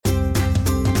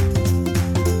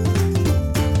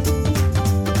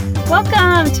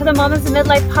Welcome to the Mamas in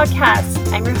Midlife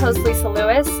podcast. I'm your host, Lisa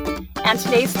Lewis, and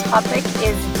today's topic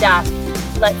is death.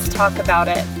 Let's talk about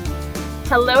it.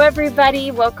 Hello,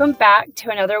 everybody. Welcome back to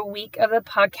another week of the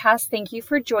podcast. Thank you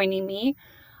for joining me.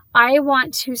 I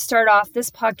want to start off this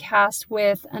podcast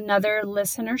with another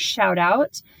listener shout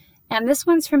out, and this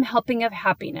one's from Helping of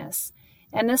Happiness.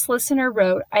 And this listener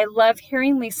wrote, I love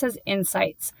hearing Lisa's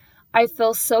insights. I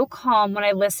feel so calm when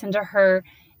I listen to her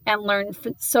and learn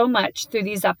so much through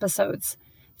these episodes.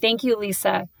 Thank you,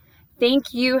 Lisa.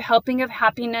 Thank you, Helping of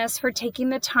Happiness, for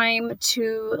taking the time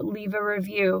to leave a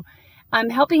review.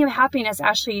 Helping of Happiness,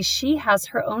 actually, she has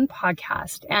her own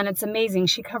podcast, and it's amazing.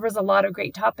 She covers a lot of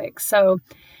great topics. So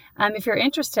if you're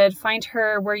interested, find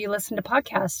her where you listen to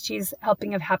podcasts. She's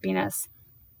Helping of Happiness.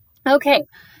 Okay,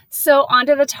 so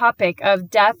onto the topic of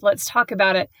death. Let's talk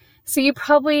about it. So you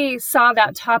probably saw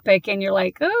that topic and you're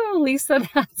like, oh, Lisa,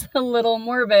 that's a little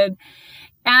morbid.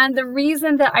 And the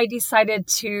reason that I decided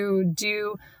to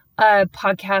do a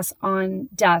podcast on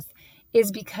death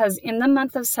is because in the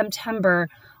month of September,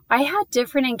 I had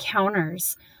different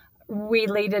encounters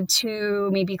related to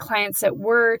maybe clients at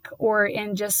work or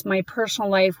in just my personal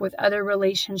life with other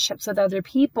relationships with other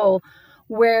people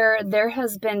where there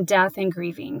has been death and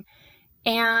grieving.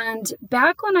 And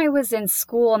back when I was in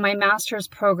school in my master's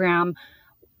program,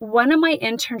 one of my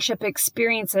internship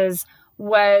experiences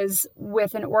was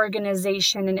with an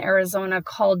organization in Arizona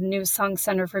called New Song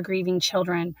Center for Grieving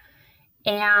Children.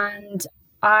 And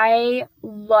I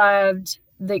loved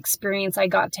the experience I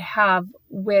got to have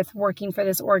with working for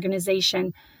this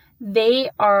organization.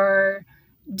 They are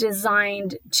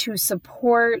designed to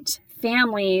support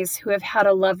families who have had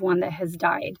a loved one that has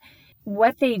died.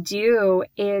 What they do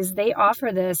is they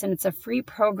offer this, and it's a free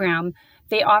program.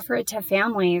 They offer it to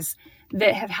families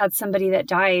that have had somebody that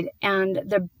died. And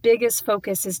the biggest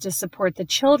focus is to support the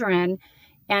children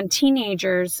and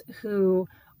teenagers who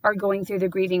are going through the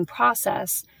grieving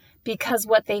process. Because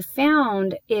what they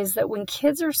found is that when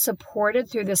kids are supported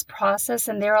through this process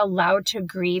and they're allowed to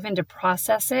grieve and to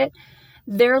process it,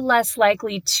 they're less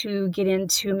likely to get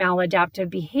into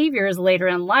maladaptive behaviors later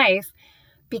in life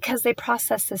because they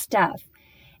process this death.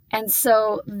 And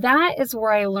so that is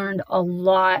where I learned a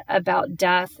lot about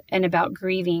death and about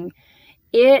grieving.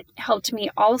 It helped me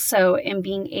also in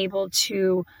being able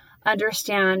to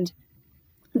understand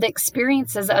the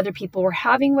experiences that other people were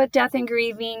having with death and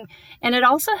grieving. And it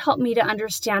also helped me to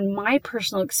understand my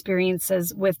personal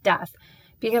experiences with death,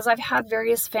 because I've had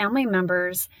various family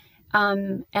members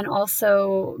and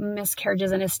also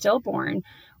miscarriages and a stillborn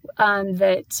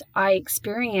that I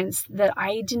experienced that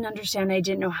I didn't understand, I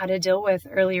didn't know how to deal with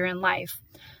earlier in life.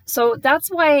 So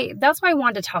that's why I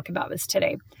wanted to talk about this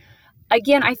today.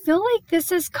 Again, I feel like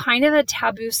this is kind of a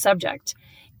taboo subject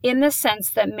in the sense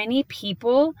that many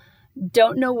people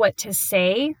don't know what to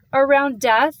say around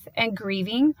death and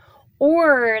grieving,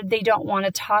 or they don't want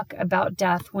to talk about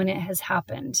death when it has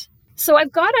happened. So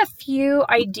I've got a few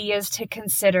ideas to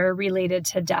consider related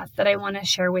to death that I want to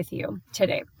share with you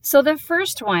today. So the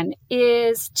first one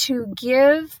is to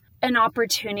give an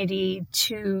opportunity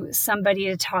to somebody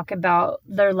to talk about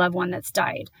their loved one that's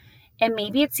died. And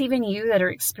maybe it's even you that are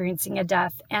experiencing a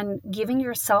death, and giving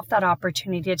yourself that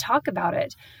opportunity to talk about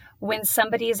it. When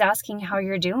somebody is asking how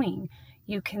you're doing,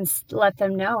 you can let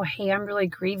them know, hey, I'm really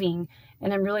grieving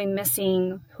and I'm really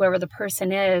missing whoever the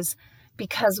person is,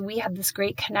 because we have this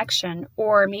great connection.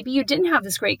 Or maybe you didn't have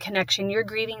this great connection. You're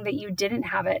grieving that you didn't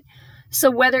have it. So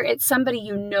whether it's somebody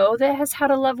you know that has had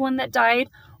a loved one that died,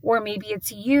 or maybe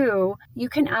it's you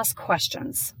can ask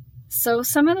questions. So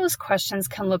some of those questions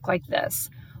can look like this.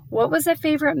 What was a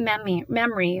favorite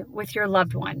memory with your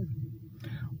loved one?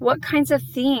 What kinds of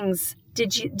things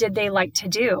did they like to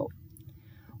do?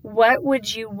 What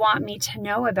would you want me to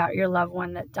know about your loved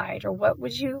one that died? Or what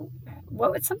was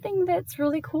something that's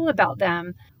really cool about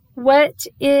them? What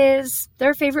is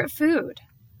their favorite food?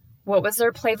 What was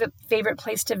their favorite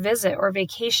place to visit or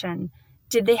vacation?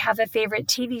 Did they have a favorite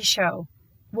TV show?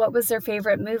 What was their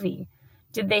favorite movie?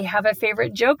 Did they have a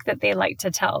favorite joke that they like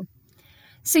to tell?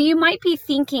 So you might be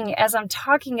thinking, as I'm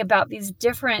talking about these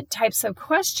different types of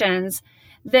questions,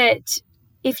 that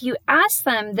if you ask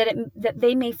them that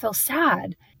they may feel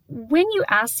sad. When you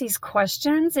ask these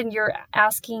questions and you're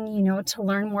asking, to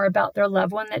learn more about their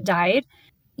loved one that died,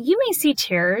 you may see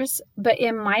tears, but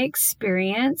in my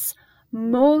experience,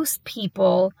 most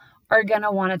people are going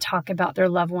to want to talk about their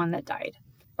loved one that died.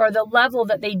 Or the level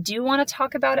that they do want to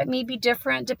talk about it may be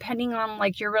different depending on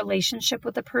your relationship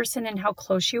with the person and how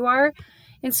close you are.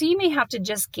 And so you may have to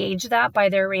just gauge that by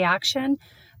their reaction.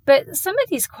 But some of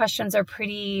these questions are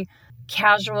pretty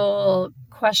casual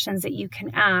questions that you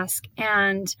can ask.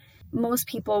 And most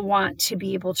people want to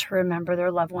be able to remember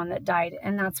their loved one that died,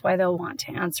 and that's why they'll want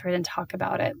to answer it and talk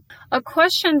about it. A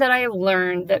question that I've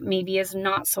learned that maybe is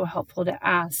not so helpful to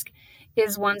ask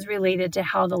is ones related to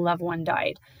how the loved one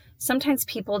died. Sometimes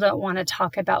people don't want to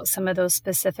talk about some of those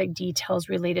specific details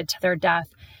related to their death.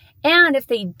 And if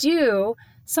they do,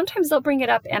 sometimes they'll bring it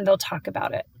up and they'll talk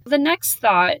about it. The next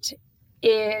thought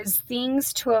is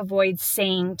things to avoid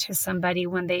saying to somebody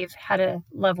when they've had a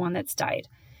loved one that's died.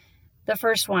 The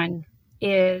first one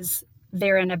is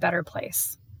they're in a better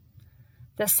place.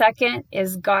 The second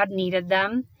is God needed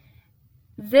them.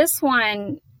 This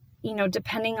one,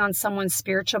 depending on someone's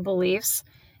spiritual beliefs,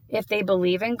 if they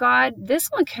believe in God, this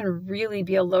one can really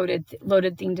be a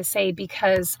loaded thing to say,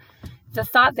 because the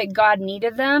thought that God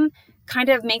needed them kind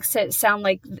of makes it sound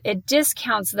like it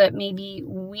discounts that maybe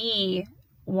we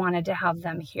wanted to have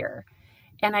them here.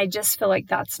 And I just feel like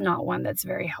that's not one that's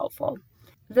very helpful.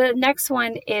 The next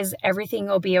one is everything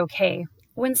will be okay.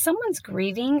 When someone's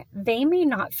grieving, they may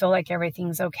not feel like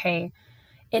everything's okay.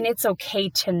 And it's okay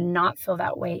to not feel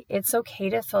that way. It's okay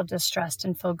to feel distressed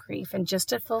and feel grief and just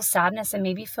to feel sadness and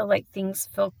maybe feel like things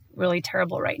feel really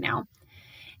terrible right now.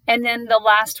 And then the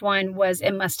last one was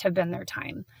it must have been their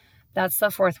time. That's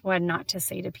the fourth one not to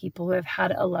say to people who have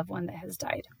had a loved one that has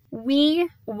died. We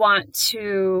want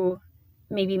to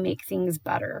maybe make things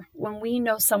better. When we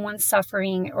know someone's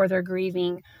suffering or they're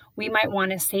grieving, we might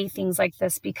want to say things like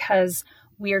this because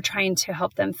we are trying to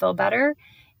help them feel better.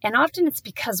 And often it's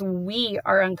because we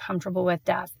are uncomfortable with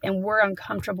death and we're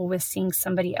uncomfortable with seeing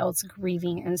somebody else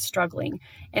grieving and struggling.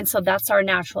 And so that's our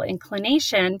natural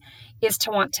inclination, is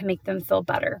to want to make them feel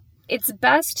better. It's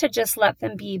best to just let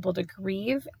them be able to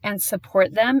grieve and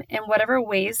support them in whatever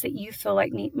ways that you feel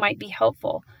like might be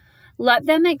helpful. Let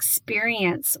them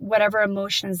experience whatever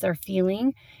emotions they're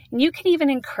feeling. And you can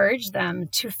even encourage them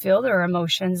to feel their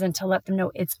emotions and to let them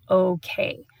know it's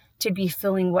okay to be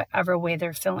feeling whatever way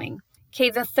they're feeling. Okay,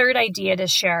 the third idea to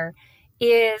share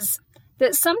is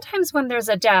that sometimes when there's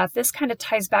a death, this kind of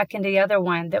ties back into the other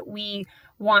one, that we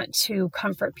want to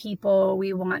comfort people,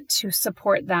 we want to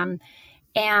support them,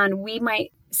 and we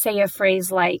might say a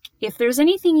phrase like, if there's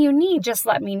anything you need, just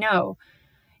let me know.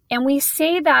 And we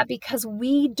say that because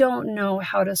we don't know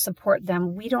how to support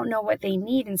them. We don't know what they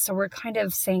need. And so we're kind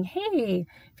of saying, hey,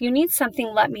 if you need something,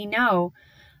 let me know.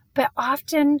 But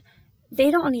often they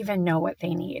don't even know what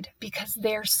they need because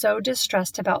they're so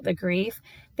distressed about the grief.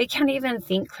 They can't even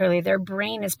think clearly. Their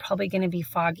brain is probably going to be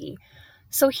foggy.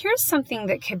 So here's something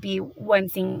that could be one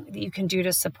thing that you can do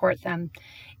to support them,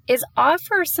 is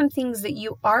offer some things that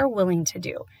you are willing to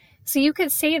do. So you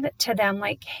could say that to them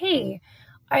like, hey,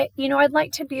 I'd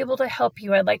like to be able to help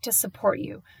you. I'd like to support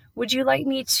you. Would you like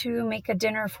me to make a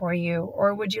dinner for you?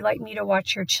 Or would you like me to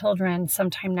watch your children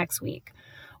sometime next week?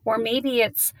 Or maybe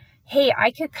it's, hey,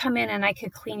 I could come in and I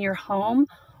could clean your home,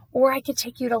 or I could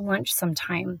take you to lunch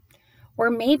sometime. Or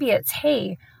maybe it's,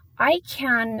 hey, I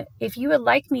can, if you would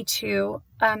like me to,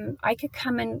 I could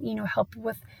come and, help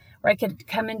with, or I could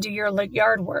come and do your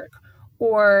yard work,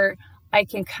 or I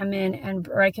can come in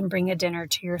or I can bring a dinner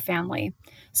to your family.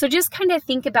 So just kind of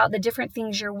think about the different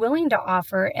things you're willing to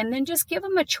offer, and then just give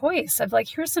them a choice of like,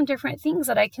 here's some different things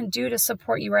that I can do to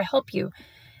support you or help you.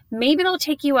 Maybe they'll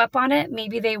take you up on it.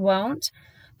 Maybe they won't.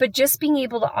 But just being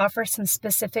able to offer some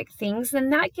specific things,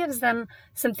 then that gives them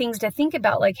some things to think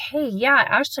about. Like, hey, yeah,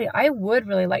 actually, I would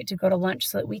really like to go to lunch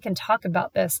so that we can talk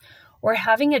about this. Or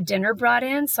having a dinner brought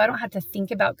in so I don't have to think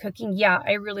about cooking. Yeah,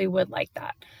 I really would like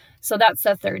that. So that's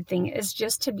the third thing, is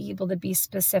just to be able to be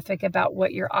specific about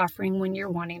what you're offering when you're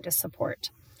wanting to support.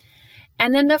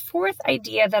 And then the fourth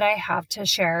idea that I have to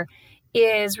share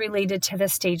is related to the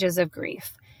stages of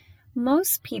grief.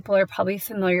 Most people are probably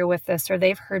familiar with this, or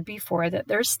they've heard before that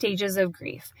there's stages of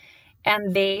grief,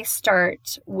 and they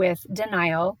start with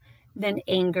denial, then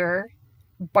anger,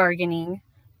 bargaining,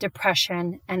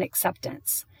 depression, and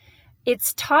acceptance.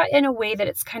 It's taught in a way that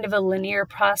it's kind of a linear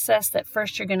process, that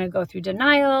first you're going to go through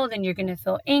denial, then you're going to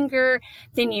feel anger,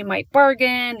 then you might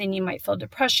bargain, then you might feel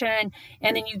depression,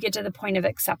 and then you get to the point of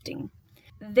accepting.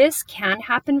 This can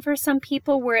happen for some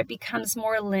people where it becomes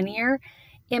more linear.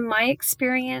 In my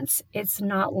experience, it's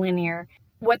not linear.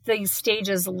 What these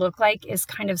stages look like is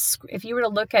kind of, if you were to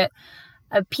look at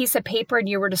a piece of paper and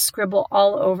you were to scribble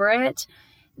all over it,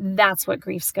 that's what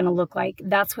grief's going to look like.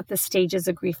 That's what the stages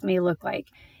of grief may look like.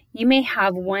 You may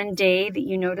have one day that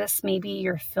you notice maybe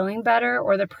you're feeling better,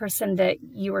 or the person that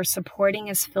you are supporting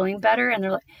is feeling better,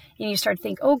 and you start to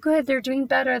think, oh, good, they're doing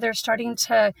better. They're starting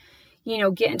to,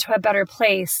 get into a better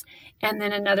place. And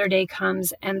then another day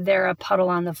comes and they're a puddle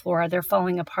on the floor. They're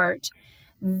falling apart.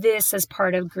 This is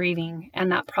part of grieving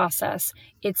and that process.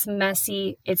 It's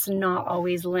messy. It's not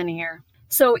always linear.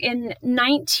 So in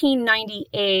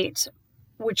 1998,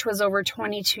 which was over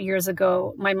 22 years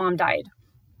ago, my mom died.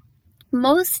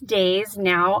 Most days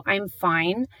now I'm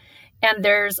fine, and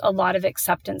there's a lot of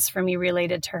acceptance for me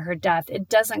related to her death. It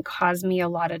doesn't cause me a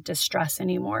lot of distress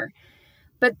anymore.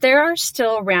 But there are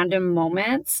still random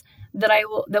moments that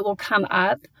will come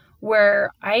up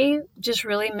where I just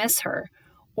really miss her,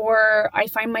 or I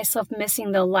find myself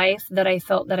missing the life that I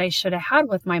felt that I should have had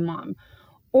with my mom.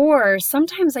 Or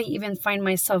sometimes I even find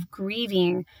myself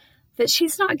grieving that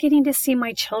she's not getting to see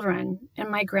my children and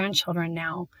my grandchildren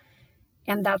now.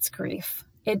 And that's grief.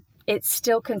 It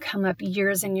still can come up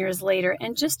years and years later.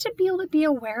 And just to be able to be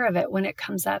aware of it when it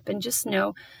comes up and just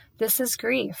know this is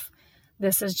grief.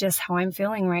 This is just how I'm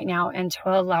feeling right now, and to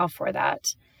allow for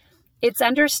that. It's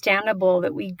understandable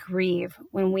that we grieve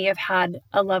when we have had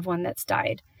a loved one that's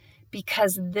died,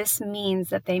 because this means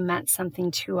that they meant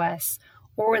something to us,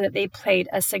 or that they played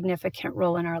a significant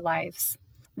role in our lives.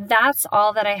 That's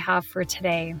all that I have for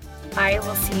today. I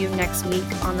will see you next week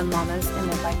on the Mamas in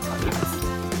Midlife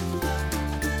podcast.